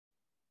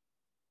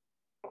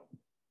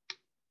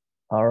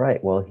All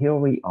right, well, here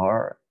we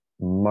are,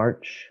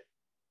 March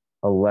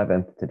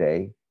 11th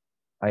today.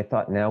 I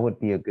thought now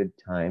would be a good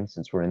time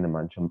since we're in the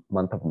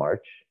month of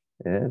March.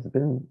 It's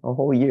been a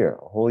whole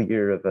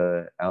year of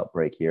a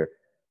outbreak here.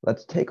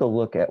 Let's take a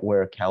look at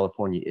where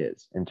California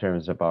is in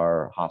terms of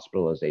our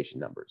hospitalization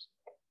numbers.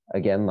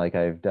 Again, like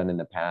I've done in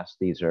the past,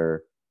 these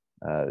are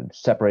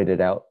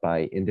separated out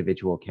by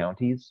individual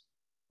counties,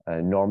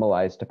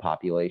 normalized to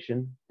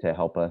population to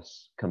help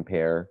us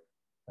compare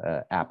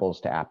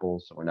apples to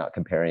apples. So we're not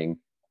comparing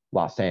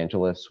Los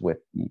Angeles with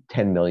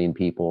 10 million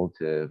people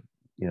to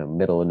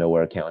middle of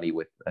nowhere county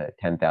with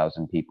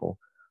 10,000 people.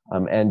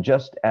 And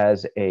just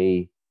as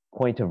a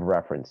point of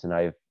reference, and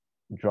I've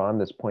drawn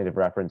this point of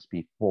reference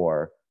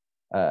before,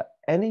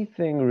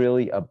 anything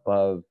really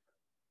above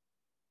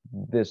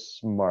this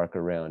mark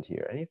around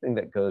here, anything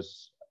that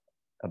goes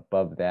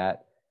above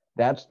that,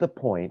 that's the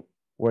point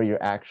where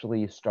you're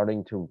actually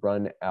starting to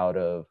run out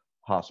of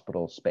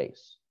hospital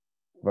space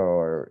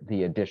for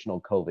the additional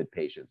COVID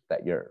patients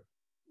that you're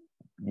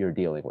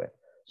dealing with.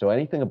 So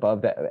anything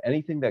above that,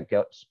 anything that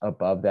gets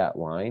above that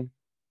line,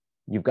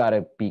 you've got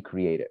to be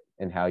creative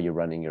in how you're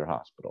running your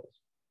hospitals.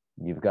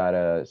 You've got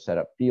to set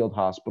up field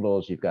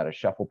hospitals. You've got to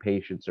shuffle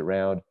patients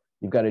around.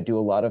 You've got to do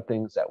a lot of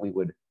things that we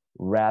would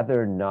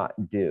rather not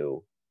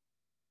do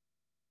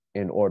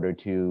in order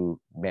to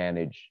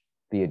manage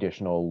the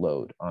additional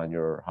load on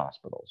your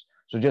hospitals.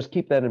 So just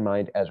keep that in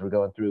mind as we're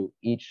going through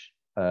each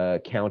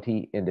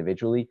county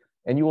individually.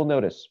 And you will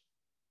notice,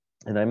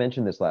 and I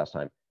mentioned this last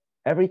time,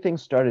 everything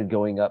started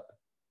going up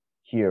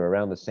here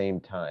around the same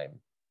time,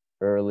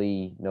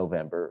 early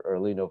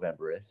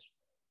November-ish,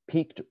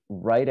 peaked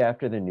right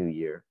after the new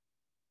year.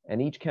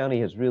 And each county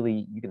has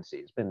really, you can see,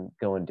 it's been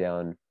going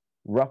down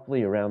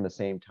roughly around the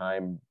same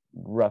time,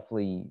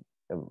 roughly,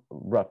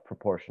 rough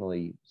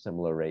proportionally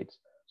similar rates.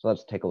 So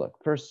let's take a look.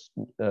 First,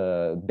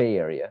 Bay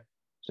Area.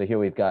 So here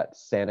we've got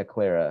Santa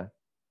Clara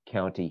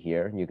County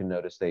here. You can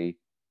notice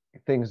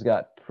things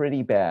got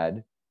pretty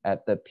bad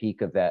at the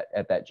peak of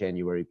at that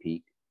January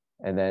peak,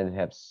 and then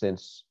have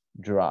since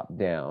dropped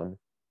down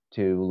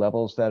to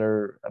levels that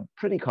are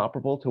pretty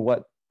comparable to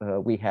what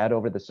we had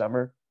over the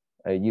summer.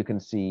 You can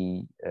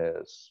see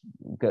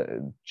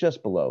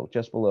just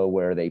below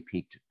where they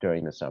peaked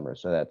during the summer.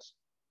 So that's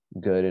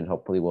good, and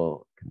hopefully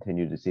we'll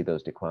continue to see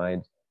those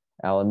declines.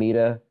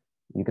 Alameda,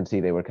 you can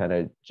see they were kind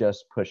of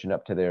just pushing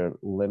up to their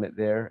limit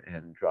there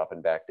and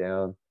dropping back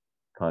down.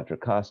 Contra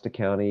Costa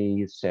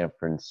County, San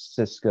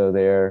Francisco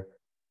there,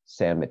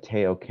 San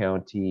Mateo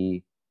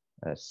County,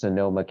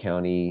 Sonoma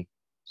County,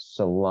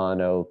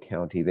 Solano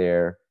County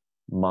there,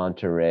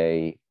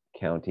 Monterey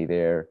County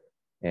there,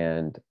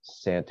 and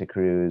Santa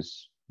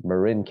Cruz,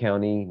 Marin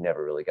County,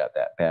 never really got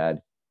that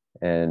bad,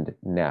 and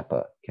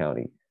Napa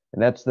County.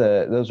 And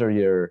those are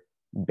your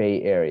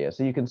Bay Area.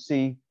 So you can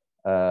see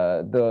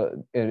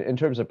in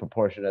terms of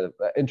proportion of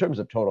in terms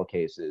of total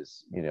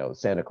cases,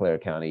 Santa Clara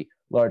County,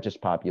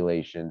 largest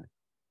population,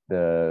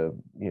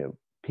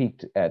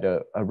 peaked at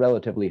a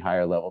relatively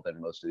higher level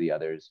than most of the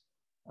others.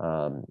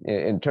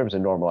 In terms of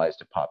normalized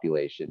to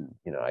population,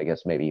 I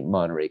guess maybe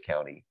Monterey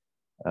County,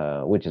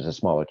 which is a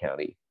smaller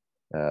county,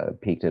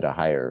 peaked at a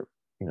higher,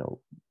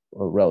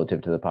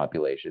 relative to the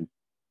population.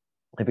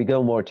 If we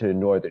go more to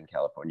Northern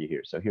California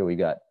here, so here we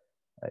got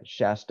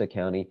Shasta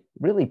County,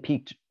 really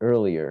peaked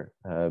earlier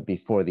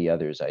before the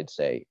others, I'd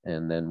say,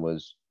 and then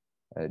was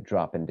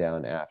dropping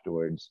down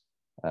afterwards.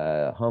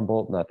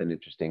 Humboldt, nothing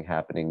interesting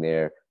happening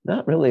there.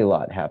 Not really a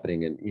lot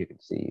happening, and you can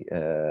see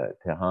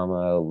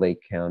Tehama,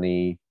 Lake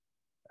County,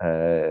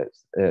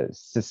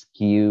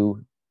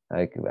 Siskiyou,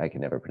 I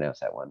can never pronounce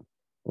that one.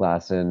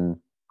 Lassen,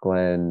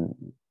 Glen,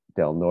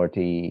 Del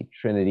Norte,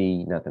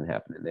 Trinity, nothing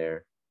happening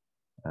there.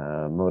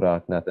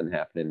 Modoc, nothing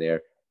happening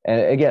there.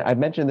 And again, I've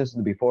mentioned this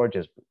before,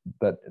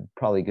 but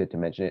probably good to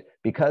mention it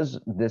because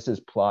this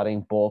is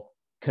plotting both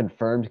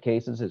confirmed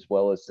cases as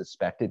well as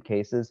suspected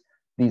cases.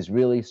 These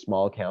really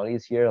small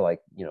counties here,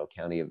 like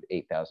county of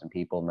 8,000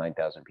 people,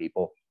 9,000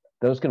 people,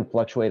 those can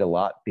fluctuate a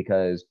lot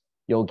because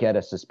you'll get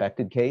a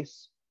suspected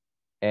case,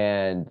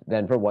 and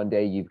then for one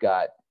day you've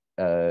got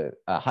a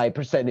high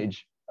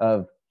percentage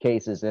of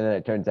cases, and then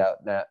it turns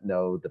out that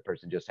no, the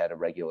person just had a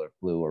regular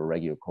flu or a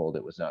regular cold,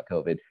 it was not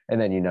COVID, and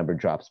then your number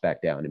drops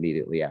back down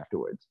immediately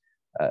afterwards.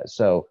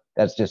 So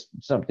that's just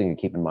something to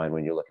keep in mind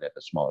when you're looking at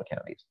the smaller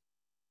counties.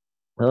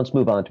 Now let's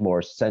move on to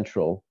more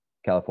central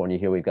California.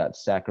 Here we've got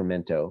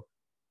Sacramento.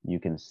 You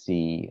can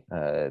see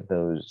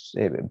those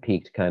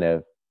peaked kind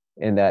of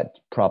in that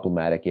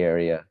problematic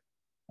area.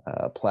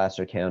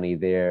 Placer County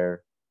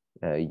there,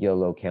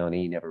 Yolo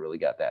County never really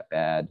got that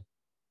bad.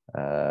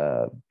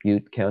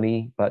 Butte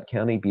County,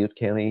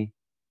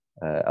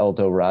 El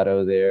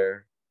Dorado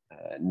there,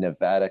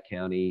 Nevada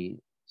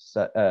County.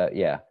 So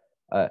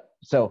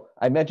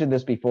I mentioned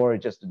this before,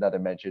 just another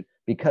mention,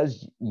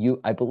 because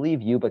I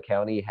believe Yuba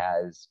County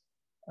has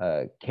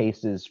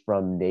cases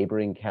from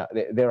neighboring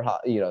county. They're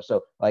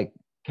so like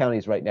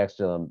counties right next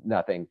to them,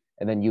 nothing,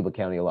 and then Yuba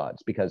County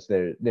lots because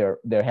they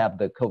have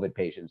the COVID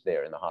patients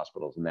there in the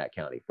hospitals in that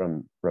county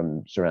from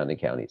surrounding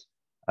counties.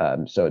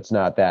 So it's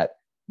not that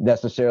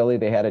necessarily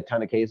they had a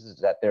ton of cases,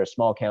 that they're a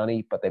small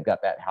county, but they've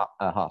got that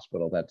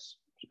hospital that's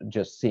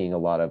just seeing a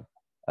lot of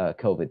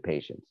COVID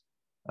patients.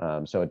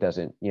 So it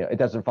doesn't, it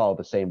doesn't follow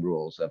the same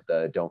rules of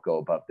the don't go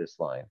above this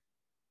line.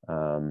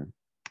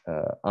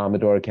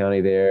 Amador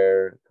County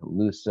there,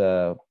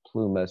 Colusa,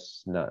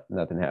 Plumas,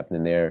 nothing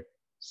happening there.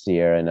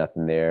 Sierra,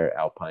 nothing there.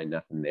 Alpine,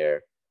 nothing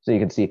there. So you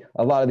can see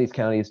a lot of these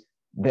counties,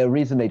 the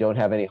reason they don't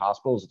have any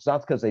hospitals, it's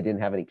not because they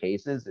didn't have any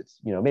cases. It's,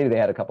 maybe they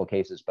had a couple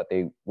cases, but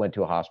they went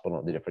to a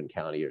hospital in a different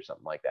county or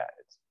something like that.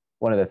 It's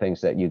one of the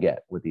things that you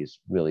get with these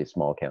really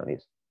small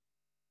counties.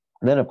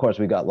 And then, of course,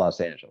 we got Los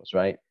Angeles,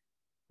 right?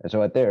 And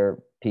so at their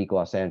peak,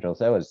 Los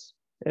Angeles, it was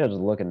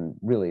looking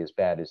really as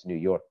bad as New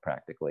York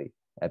practically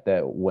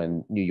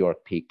when New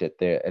York peaked at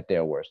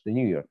their worst. The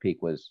New York peak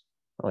was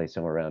only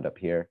somewhere around up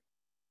here.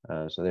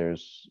 So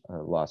there's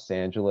Los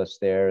Angeles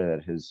there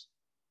that has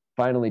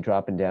finally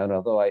dropping down.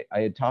 Although I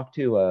had talked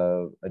to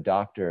a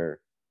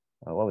doctor,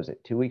 what was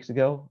it, 2 weeks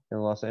ago in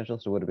Los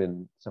Angeles? It would have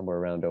been somewhere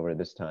around over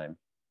this time.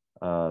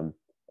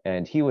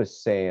 And he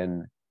was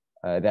saying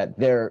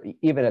that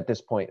even at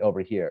this point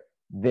over here,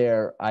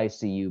 their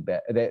ICU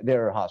bed,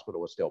 their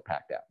hospital was still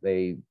packed out.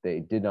 They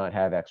did not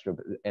have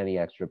any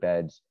extra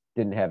beds,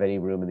 didn't have any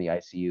room in the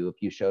ICU.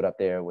 If you showed up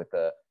there with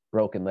a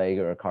broken leg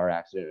or a car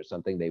accident or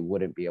something, they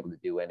wouldn't be able to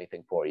do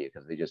anything for you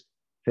because they just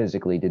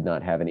physically did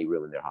not have any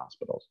room in their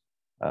hospitals.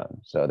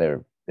 So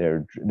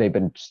they've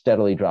been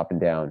steadily dropping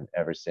down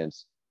ever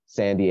since.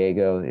 San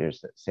Diego,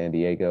 there's San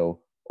Diego.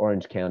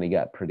 Orange County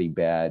got pretty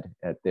bad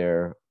at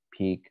their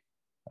peak.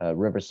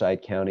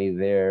 Riverside County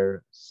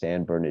there,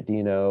 San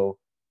Bernardino,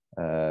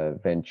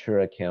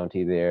 Ventura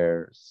County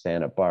there,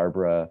 Santa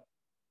Barbara,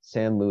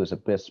 San Luis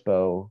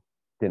Obispo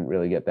didn't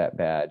really get that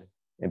bad.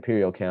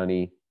 Imperial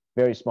County,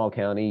 very small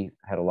county,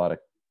 had a lot of,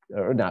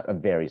 or not a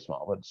very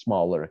small, but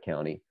smaller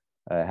county,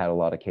 had a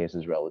lot of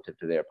cases relative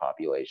to their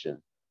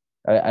population.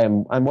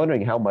 I'm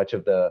wondering how much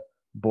of the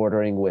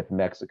bordering with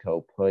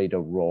Mexico played a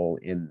role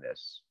in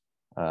this.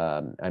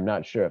 I'm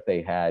not sure if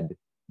they had,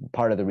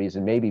 part of the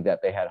reason maybe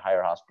that they had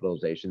higher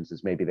hospitalizations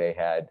is maybe they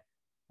had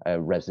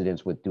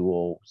residents with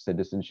dual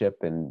citizenship,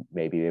 and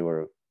maybe they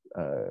were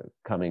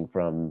coming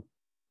from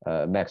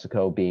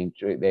Mexico, being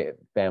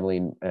family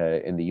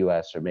in the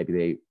U.S., or maybe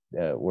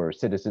they were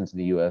citizens in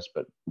the U.S.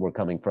 but were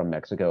coming from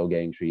Mexico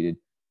getting treated.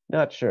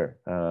 Not sure.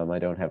 I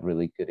don't have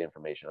really good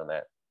information on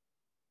that.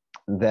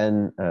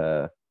 Then,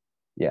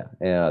 yeah,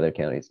 and other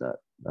counties,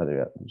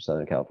 other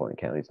Southern California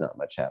counties, not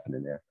much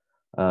happening there.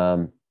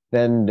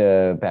 Then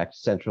back to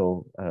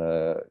Central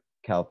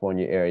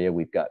California area,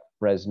 we've got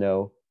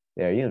Fresno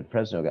there.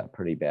 Fresno got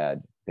pretty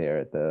bad there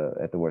at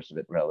the worst of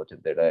it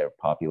relative to their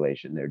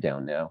population. They're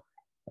down now.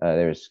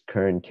 There's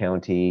Kern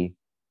County,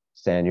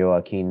 San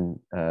Joaquin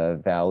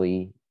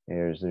Valley.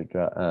 There's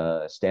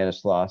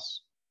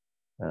Stanislaus.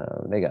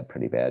 They got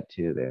pretty bad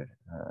too there.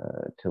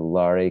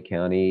 Tulare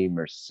County,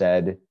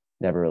 Merced,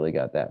 never really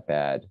got that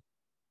bad.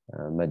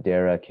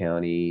 Madera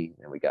County,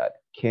 and we got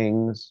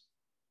Kings,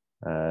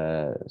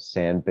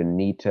 San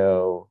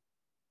Benito,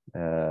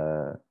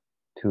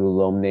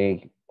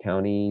 Tuolumne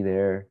County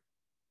there,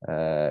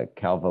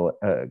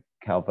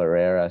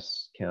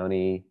 Calvareras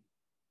County,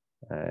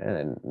 and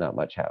then not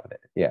much happening.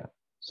 Yeah.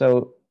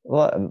 So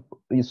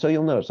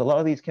you'll notice a lot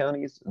of these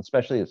counties,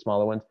 especially the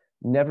smaller ones,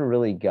 never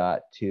really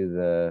got to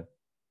the,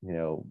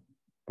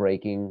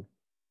 breaking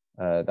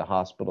the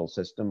hospital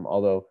system.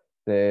 Although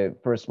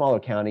for a smaller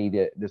county,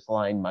 this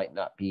line might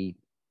not be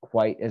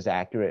quite as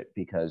accurate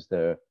because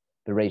the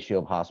ratio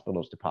of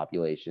hospitals to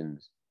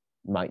populations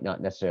might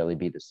not necessarily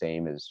be the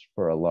same as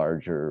for a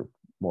larger,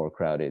 more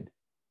crowded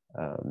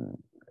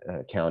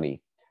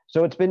county.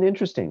 So it's been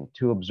interesting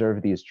to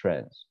observe these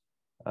trends.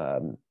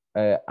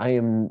 I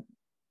am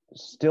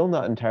still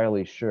not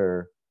entirely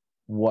sure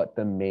what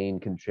the main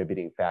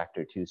contributing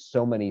factor to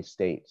so many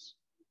states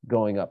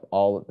going up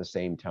all at the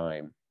same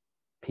time,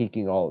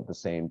 peaking all at the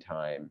same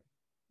time,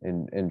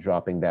 and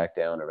dropping back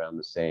down around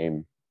the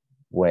same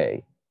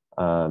way.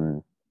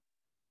 So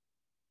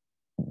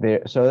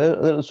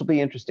this will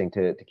be interesting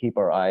to keep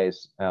our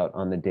eyes out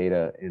on the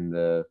data in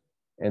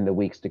the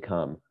weeks to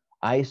come.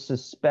 I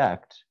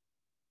suspect,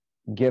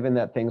 given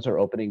that things are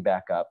opening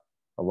back up,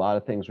 a lot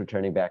of things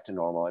returning back to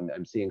normal.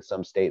 I'm seeing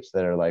some states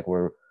that are like,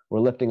 we're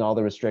lifting all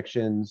the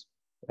restrictions.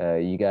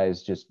 You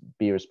guys just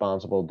be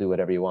responsible, do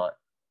whatever you want.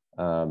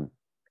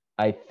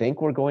 I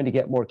think we're going to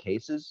get more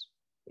cases,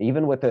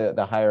 even with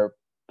the higher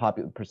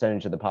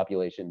percentage of the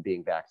population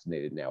being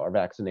vaccinated now. Our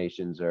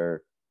vaccinations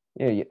are,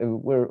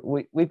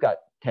 we've got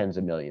tens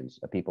of millions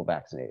of people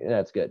vaccinated, and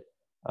that's good.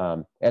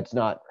 It's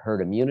not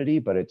herd immunity,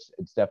 but it's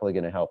definitely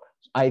going to help.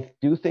 I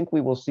do think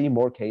we will see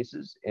more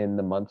cases in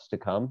the months to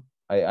come.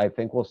 I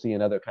think we'll see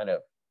another kind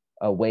of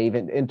a wave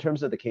in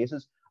terms of the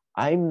cases.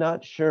 I'm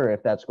not sure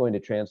if that's going to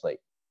translate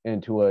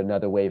into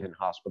another wave in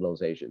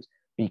hospitalizations,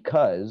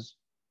 because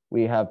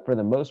we have, for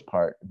the most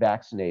part,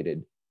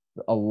 vaccinated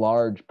a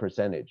large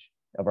percentage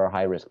of our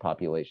high-risk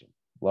population.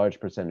 We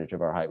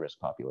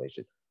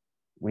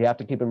have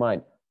to keep in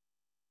mind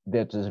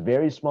that there's a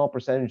very small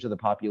percentage of the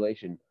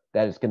population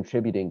that is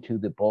contributing to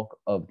the bulk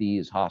of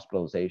these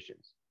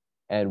hospitalizations.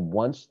 And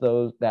once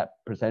that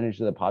percentage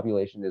of the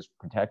population is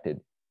protected,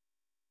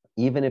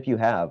 even if you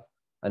have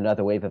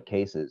another wave of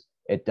cases,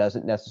 it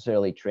doesn't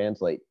necessarily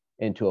translate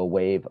into a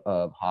wave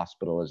of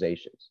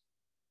hospitalizations,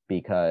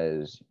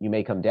 because you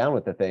may come down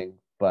with the thing,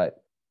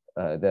 but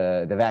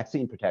the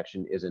vaccine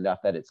protection is enough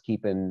that it's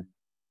keeping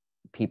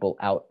people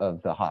out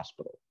of the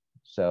hospital.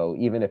 So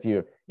even if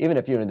you're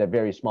in the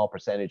very small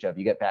percentage of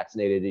you get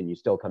vaccinated and you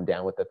still come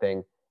down with the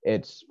thing,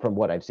 it's, from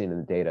what I've seen in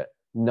the data,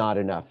 not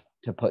enough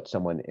to put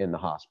someone in the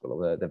hospital.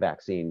 The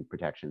vaccine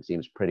protection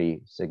seems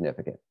pretty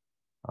significant.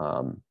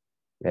 Um,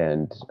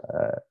 and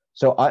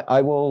so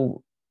I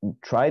will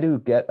try to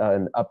get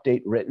an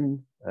update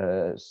written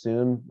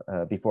soon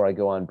before I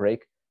go on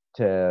break,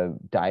 to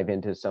dive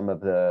into some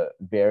of the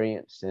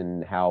variants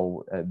and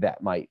how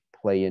that might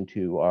play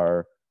into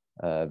our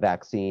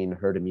vaccine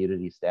herd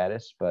immunity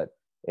status. But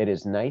it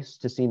is nice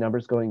to see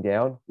numbers going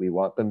down. We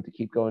want them to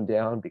keep going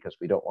down because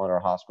we don't want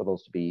our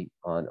hospitals to be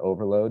on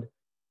overload.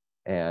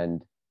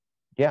 And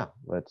yeah,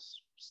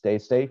 let's stay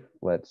safe.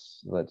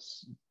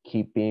 Let's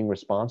keep being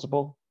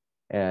responsible.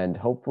 And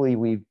hopefully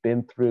we've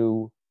been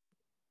through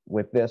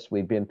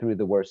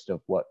the worst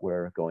of what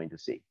we're going to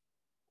see.